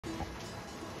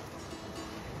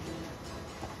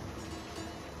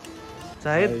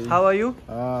Jahid, how are you?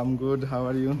 I'm good. How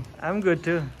are you? I'm good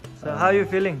too. So how are you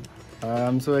feeling?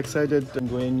 I'm so excited. I'm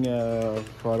going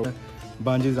for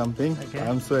bungee jumping. Okay.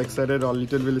 I'm so excited, a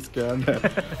little bit scared.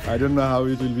 I don't know how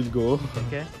it will go.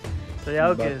 Okay. So yeah,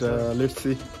 okay. But let's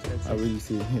see. I will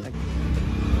see.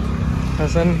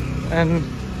 Hassan and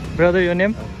brother, your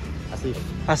name? Asif.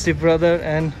 Asif brother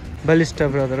and Ballista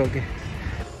brother. Okay.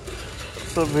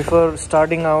 So before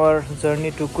starting our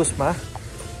journey to Kusma,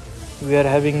 we are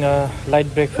having a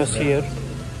light breakfast here.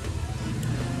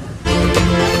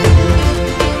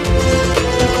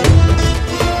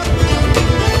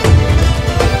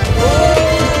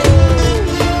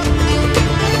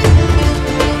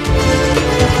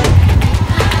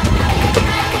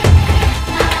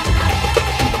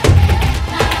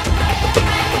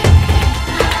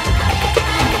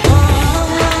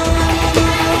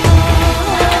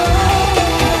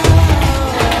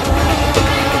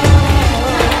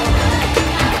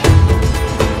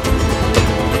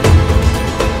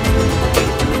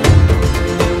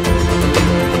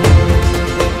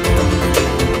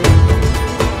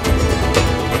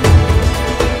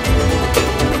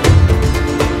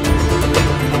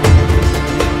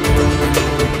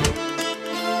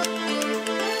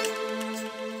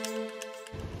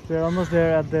 We're almost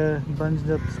there at the Bungee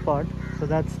Jump Spot, so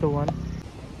that's the one.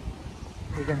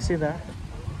 You can see that.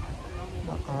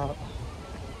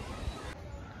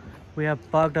 We have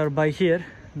parked our bike here.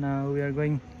 Now we are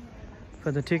going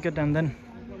for the ticket and then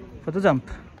for the jump.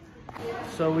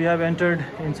 So we have entered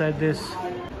inside this.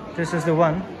 This is the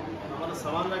one.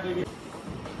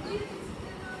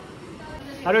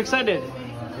 Are you excited?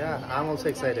 Yeah, I'm also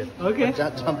excited. Okay.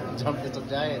 Jump is a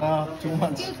giant. Too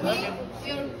much.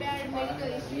 Your bad medical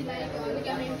history like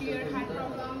ligament to your heart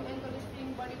problem, ankle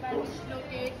sprain, body part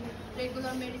dislocate,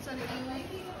 regular medicine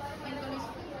ankle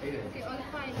sprain. Okay, all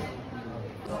fine.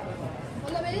 All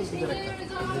the very senior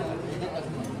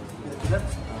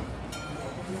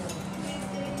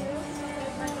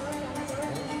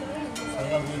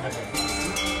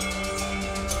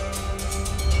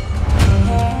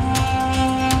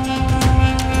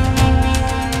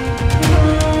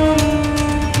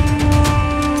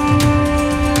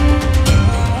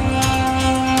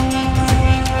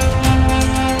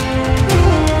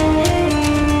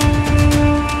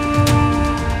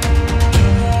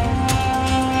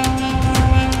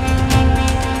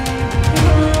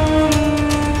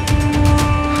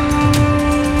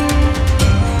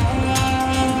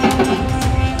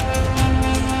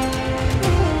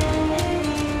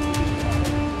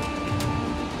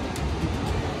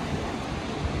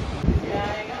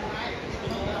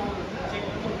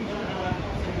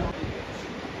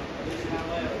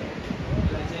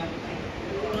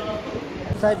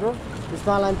Side, bro. The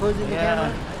small line posing the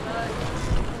camera.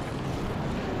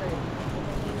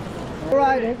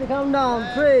 Alright, hit the countdown.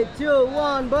 3, 2,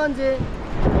 1, bungee.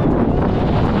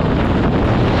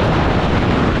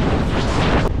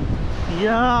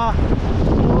 Yeah.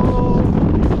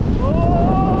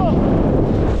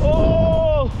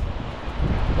 Oh.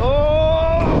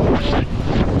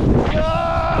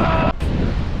 Yeah.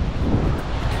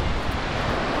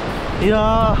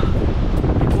 Yeah.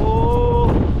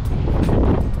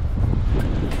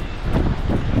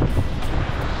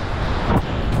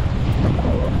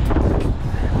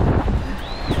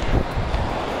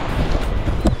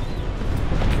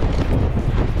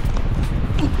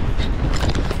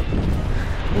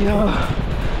 Yeah.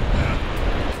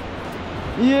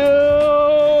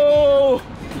 Yo!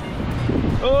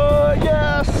 Oh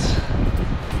yes!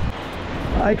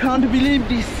 I can't believe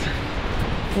this.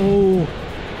 Oh.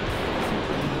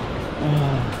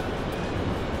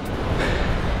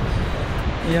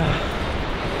 Yeah.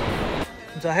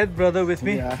 Jahid brother with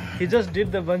me. Yeah. He just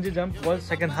did the bungee jump, was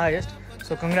second highest.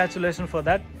 So congratulations for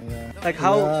that. Yeah. Like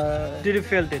how did you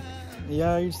felt it?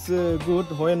 Yeah, it's good.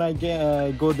 When I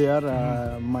go there,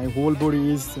 my whole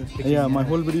body is my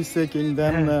whole body is shaking.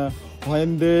 Then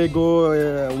when they go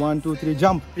 1, 2, 3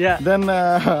 jump, then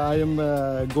I am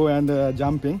go and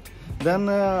jumping. Then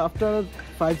after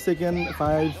 5, 6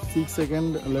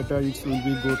 seconds later, it will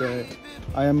be good.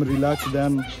 I am relaxed.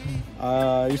 Then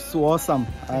it's awesome.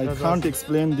 I can't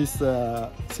explain this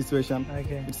situation.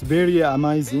 Okay. It's very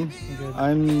amazing. Good.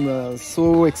 I'm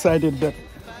so excited that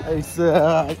it's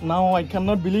now I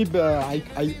cannot believe I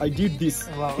did this.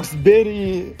 Wow. It's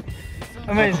very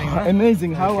Amazing, huh?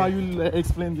 amazing. How I will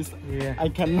explain this? Yeah. I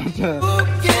cannot.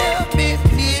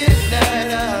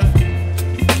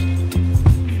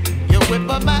 You whip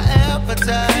up my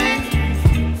appetite.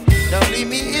 Don't leave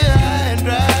me here high and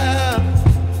dry.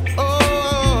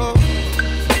 Oh,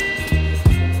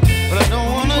 but I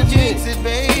don't wanna jinx it,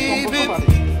 baby.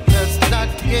 Let's not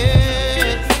get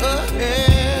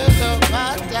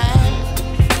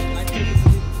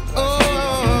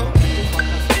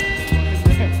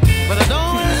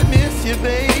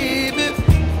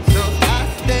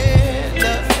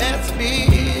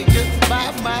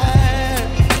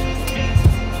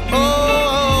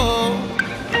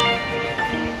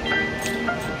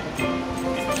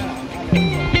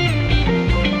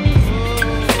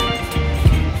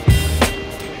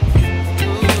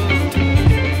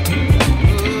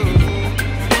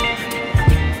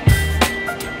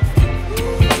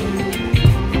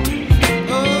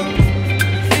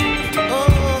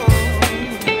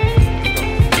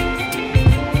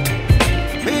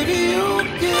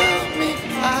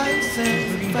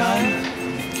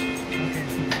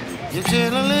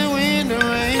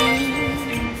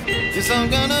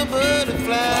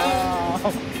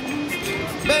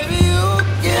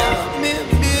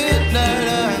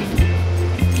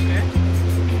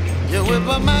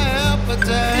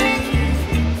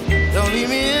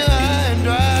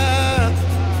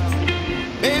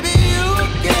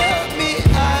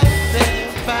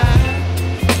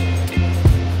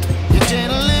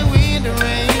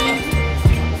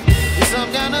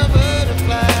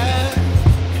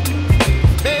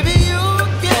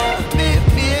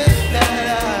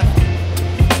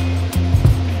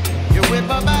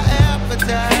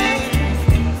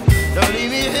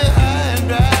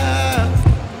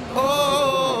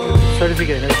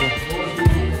certificate also.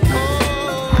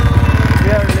 We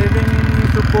are leaving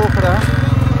to Pokhara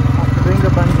after doing the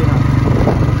bungee now.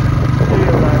 Here we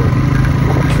arrive.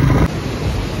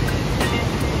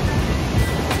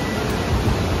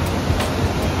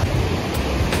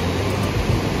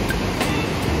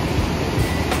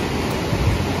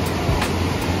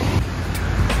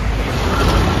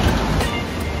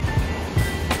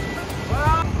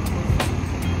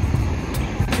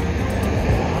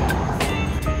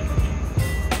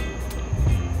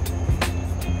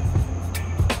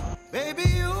 Baby,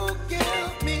 you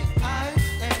give me ice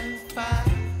and fire.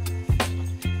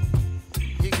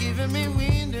 You're giving me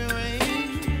wind and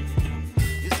rain.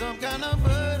 You're some kind of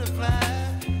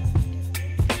butterfly.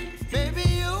 Baby,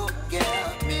 you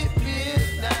give me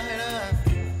midnight.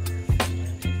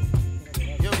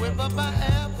 You whip up my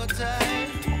appetite.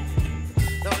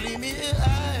 Don't leave me here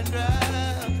high and dry.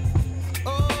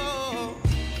 Oh,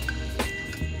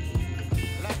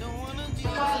 I don't wanna